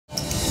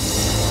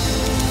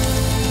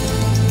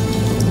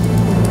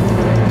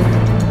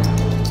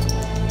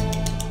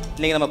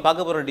இன்னைக்கு நம்ம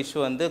பார்க்க போகிற டிஷ்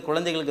வந்து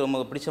குழந்தைகளுக்கு ரொம்ப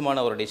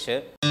பிடிச்சமான ஒரு டிஷ்ஷு.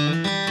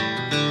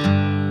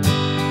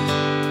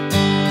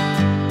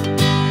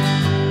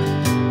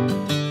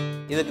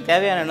 இதுக்கு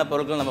தேவையான என்ன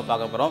பொருட்கள் நம்ம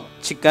பார்க்க போகிறோம்.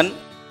 சிக்கன்,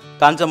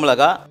 காஞ்ச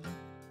மிளகாய்,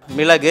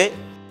 மிளகு,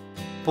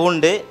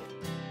 பூண்டு,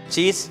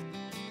 சீஸ்,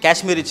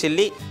 காஷ்மீரி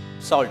சில்லி,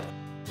 சால்ட்.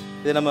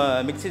 இது நம்ம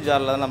மிக்ஸி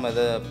ஜாரில் தான் நம்ம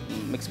இதை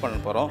மிக்ஸ்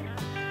பண்ண போகிறோம்.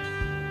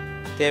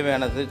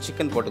 தேவையானது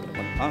சிக்கன்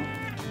போட்டுக்கணும்.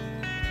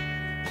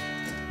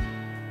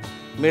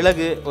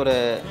 மிளகு ஒரு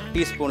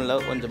டீஸ்பூனில்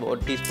கொஞ்சம் ஒரு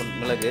டீஸ்பூன்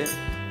மிளகு,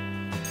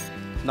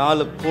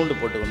 4 பூண்டு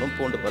போட்டுக்கணும்,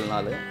 பூண்டு பல்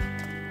 4,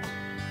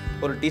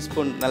 ஒரு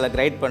டீஸ்பூன் நல்லா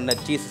கிரைண்ட் பண்ண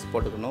சீஸ்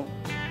போட்டுக்கணும்,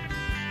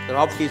 ஒரு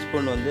 1/2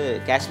 டீஸ்பூன் வந்து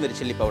காஷ்மீரி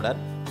சில்லி பவுடர்,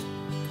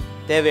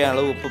 தேவையான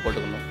அளவு உப்பு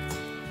போட்டுக்கணும்.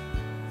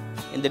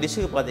 இந்த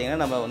டிஷ்ஷுக்கு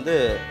பார்த்தீங்கன்னா நம்ம வந்து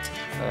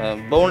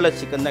போன்லெஸ்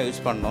சிக்கன் தான்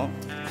யூஸ் பண்ணோம்.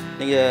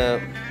 நீங்கள்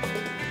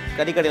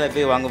கறிக்கடையில்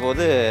போய்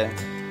வாங்கும்போது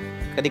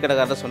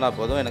கறிக்கடைக்காரர் சொன்னால்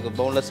போதும், எனக்கு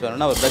போன்லெஸ்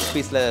வேணும்னா ஒரு ப்ரெஷ்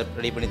பீஸில்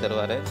ரெடி பண்ணி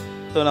தருவார்.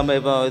 ஸோ நம்ம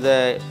இப்போ இதை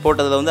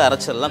போட்டதில் வந்து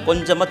அரைச்சிடலாம்.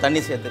 கொஞ்சமாக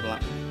தண்ணி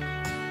சேர்த்துக்கலாம்.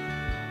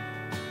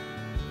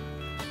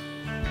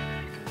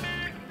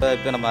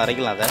 இப்போ நம்ம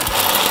அரைக்கலாம். அதை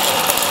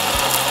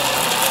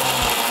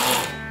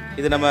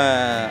இது நம்ம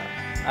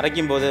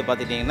அரைக்கும்போது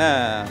பார்த்துட்டிங்கன்னா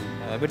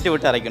விட்டு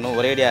விட்டு அரைக்கணும்,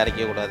 ஒரேடியாக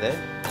அரைக்கக்கூடாது.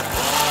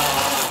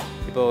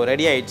 இப்போது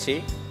ரெடி ஆகிடுச்சு.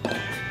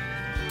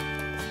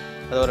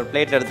 அதை ஒரு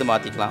பிளேட்டில் எடுத்து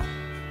மாற்றிக்கலாம்.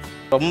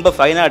 ரொம்ப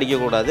ஃபைனாக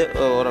அடிக்கக்கூடாது,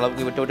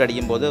 ஓரளவுக்கு விட்டு விட்டு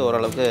அடிக்கும்போது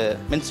ஓரளவுக்கு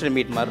மின்ஸ்டு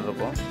மீட் மாதிரி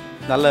இருக்கும்.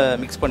 நல்லா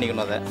மிக்ஸ்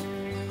பண்ணிக்கணும். அதை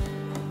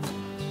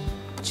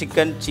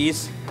சிக்கன்,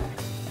 சீஸ்,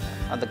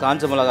 அந்த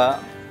காஞ்ச மிளகா,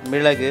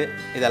 மிளகு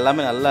இது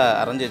எல்லாமே நல்லா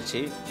அரைஞ்சிடுச்சு.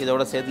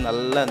 இதோட சேர்த்து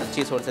நல்லா அந்த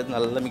சீஸோடு சேர்த்து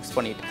நல்லா மிக்ஸ்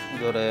பண்ணிவிட்டு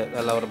இது ஒரு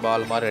நல்லா ஒரு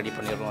பால் மாதிரி ரெடி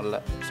பண்ணிடுவோம். நல்லா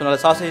ஸோ நல்லா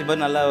சாசேஜ்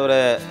மாதிரி நல்லா ஒரு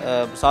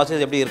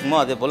சாசேஜ் எப்படி இருக்குமோ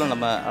அதே போல்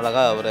நம்ம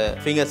அழகாக ஒரு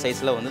ஃபிங்கர்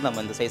சைஸில் வந்து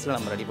நம்ம இந்த சைஸில்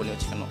நம்ம ரெடி பண்ணி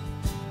வச்சுக்கணும்.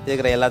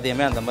 இருக்கிற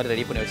எல்லாத்தையுமே அந்த மாதிரி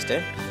ரெடி பண்ணி வச்சுட்டு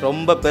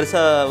ரொம்ப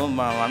பெருசாகவும்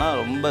வேணாம்,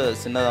 ரொம்ப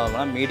சின்னதாக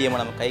வேணாம்,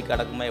 மீடியமாக நம்ம கை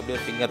கடக்குமா எப்படி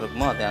ஒரு ஃபிங்கர்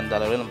இருக்குமோ அதை அந்த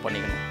அளவில் நம்ம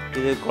பண்ணிக்கணும்.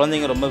 இது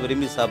குழந்தைங்க ரொம்ப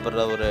விரும்பி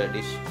சாப்பிட்ற ஒரு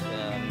டிஷ்.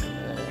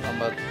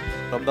 நம்ம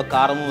ரொம்ப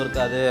காரமும்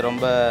இருக்காது,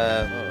 ரொம்ப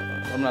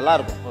ரொம்ப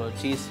நல்லாயிருக்கும்.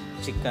 சீஸ்,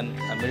 சிக்கன்,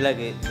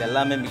 மிளகு இது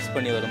எல்லாமே மிக்ஸ்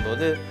பண்ணி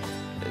வரும்போது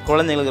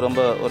குழந்தைங்களுக்கு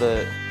ரொம்ப ஒரு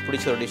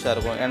பிடிச்ச ஒரு டிஷ்ஷாக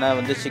இருக்கும். ஏன்னா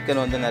வந்து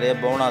சிக்கன் வந்து நிறைய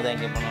போனாக தான்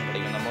எங்கே போனாலும்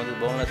கிடைக்கும். நம்ம வந்து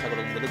போனஸாக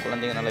கொடுக்கும்போது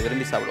குழந்தைங்க நல்லா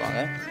விரும்பி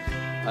சாப்பிடுவாங்க.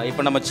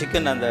 இப்போ நம்ம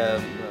சிக்கன் அந்த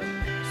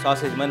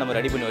சாசேஜ் மாதிரி நம்ம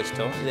ரெடி பண்ணி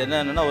வச்சிட்டோம். இது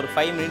என்னென்னா ஒரு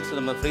 5 மினிட்ஸ்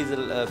நம்ம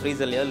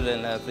ஃப்ரீசர்லையோ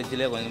இல்லை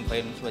ஃப்ரிட்ஜ்லேயோ கொஞ்சம்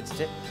 5 மினிட்ஸ்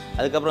வச்சுட்டு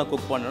அதுக்கப்புறம்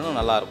குக் பண்ணணும்,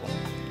 நல்லாயிருக்கும்.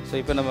 ஸோ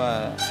இப்போ நம்ம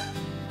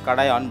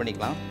கடாயை ஆன்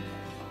பண்ணிக்கலாம்.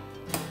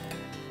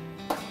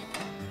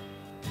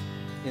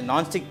 இது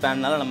நான்ஸ்டிக்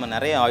பேன்னால் நம்ம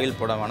நிறைய ஆயில்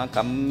போட வேணாம்,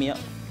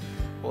 கம்மியாக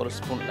 1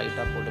 ஸ்பூன்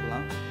லைட்டாக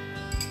போட்டுக்கலாம்.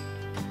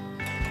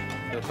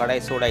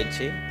 கடாய்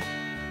சூடாயிடுச்சு.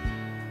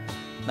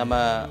 நம்ம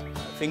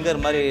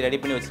ஃபிங்கர் மாதிரி ரெடி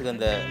பண்ணி வச்சுருக்க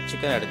அந்த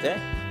சிக்கன் எடுத்து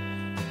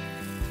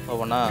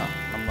ஒவ்வொன்றா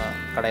நம்ம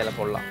கடாயில்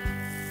போடலாம்.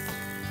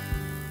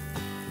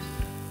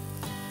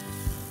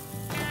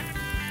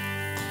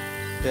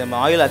 இது நம்ம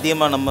ஆயில்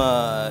அதிகமாக நம்ம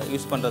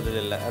யூஸ்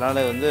பண்ணுறது இல்லை,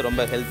 அதனால் வந்து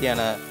ரொம்ப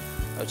ஹெல்த்தியான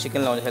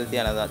சிக்கனில் கொஞ்சம்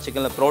ஹெல்த்தியானதான்.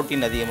 சிக்கனில்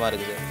ப்ரோட்டீன் அதிகமாக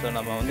இருக்குது. ஸோ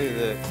நம்ம வந்து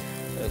இது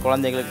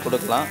குழந்தைங்களுக்கு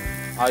கொடுக்கலாம்.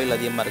 ஆயில்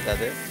அதிகமாக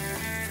இருக்காது.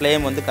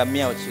 ஃப்ளேம் வந்து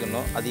கம்மியாக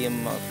வச்சுக்கணும்,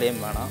 அதிகமாக ஃப்ளேம்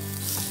வேணாம்.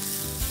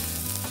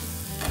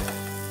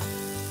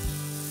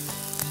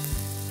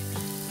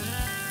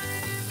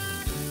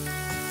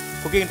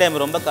 குக்கிங்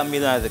டைம் ரொம்ப கம்மி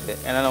தான் இதுக்கு.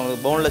 ஏன்னா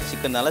நம்மளுக்கு போன்லெஸ்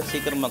சிக்கன்னால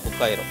சீக்கிரமாக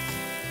குக் ஆகிரும்.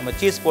 நம்ம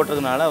சீஸ்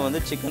போட்டதுனால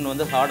வந்து சிக்கன்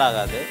வந்து ஹார்ட்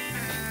ஆகாது.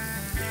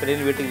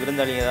 திடீர்னு வீட்டுக்கு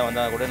விருந்தாளிங்க தான்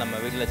வந்தால் கூட நம்ம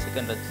வீட்டில்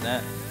சிக்கன் இருந்துச்சுன்னா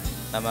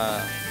நம்ம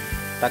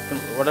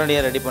டக்குன்னு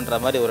உடனடியாக ரெடி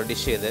பண்ணுற மாதிரி ஒரு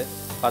டிஷ் இது.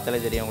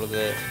 பார்த்தாலே தெரியும்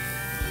உங்களுக்கு,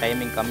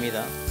 டைமிங் கம்மி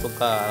தான்.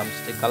 குக்காக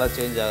ஆரம்பிச்சிட்டு கலர்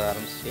சேஞ்ச் ஆக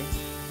ஆரம்பிச்சிச்சு.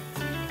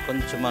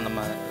 கொஞ்சமாக நம்ம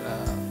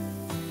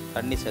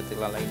தண்ணி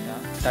சேர்த்துக்கலாம் லைட்டாக.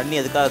 தண்ணி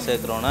எதுக்காக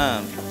சேர்க்குறோன்னா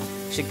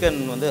சிக்கன்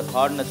வந்து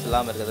ஹார்ட்னஸ்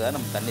இல்லாமல் இருக்கிறதுக்காக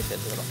நம்ம தண்ணி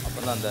சேர்த்துக்கிறோம். அப்போ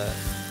தான் அந்த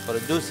ஒரு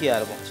ஜூஸியாக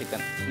இருக்கும்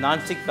சிக்கன்.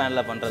 நான்ஸ்டிக்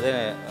பேனில் பண்ணுறது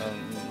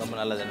ரொம்ப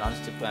நல்லது.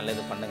 நான்ஸ்டிக் பேனில்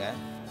இது பண்ணுங்கள்.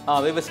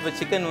 இப்போ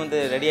சிக்கன் வந்து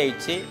ரெடி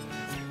ஆகிடுச்சு.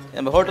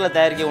 நம்ம ஹோட்டலில்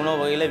தயாரிக்க உணவு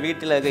வகையில்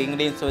வீட்டில் இருக்க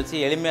இன்க்ரீடியன்ஸ் வச்சு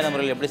எளிமையான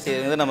முறையில் எப்படி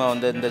செய்கிறது நம்ம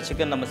வந்து இந்த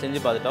சிக்கன் நம்ம செஞ்சு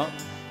பார்த்துட்டோம்.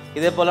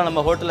 இதே போல்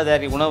நம்ம ஹோட்டலில்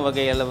தயாரிக்க உணவு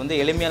வகைகளில் வந்து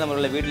எளிமையான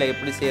முறையில் வீட்டில்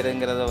எப்படி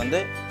செய்கிறதுங்கிறத வந்து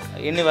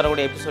இன்னி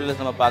வரக்கூடிய எபிசோடில்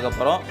நம்ம பார்க்க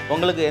போகிறோம்.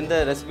 உங்களுக்கு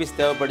எந்த ரெசிபிஸ்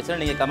தேவைப்படுச்சுன்னா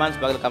நீங்கள்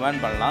கமெண்ட்ஸ் பாக்ஸில்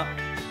கமெண்ட் பண்ணலாம்.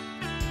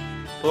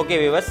 ஓகே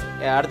வியூவர்ஸ்,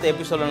 அடுத்த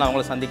எபிசோடில் நான்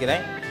உங்களை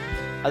சந்திக்கிறேன்.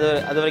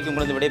 அது வரைக்கும்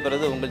உங்களுக்கு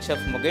விடைபெறுவது உங்கள்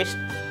செஃப் முகேஷ்.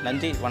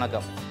 நன்றி,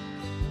 வணக்கம்.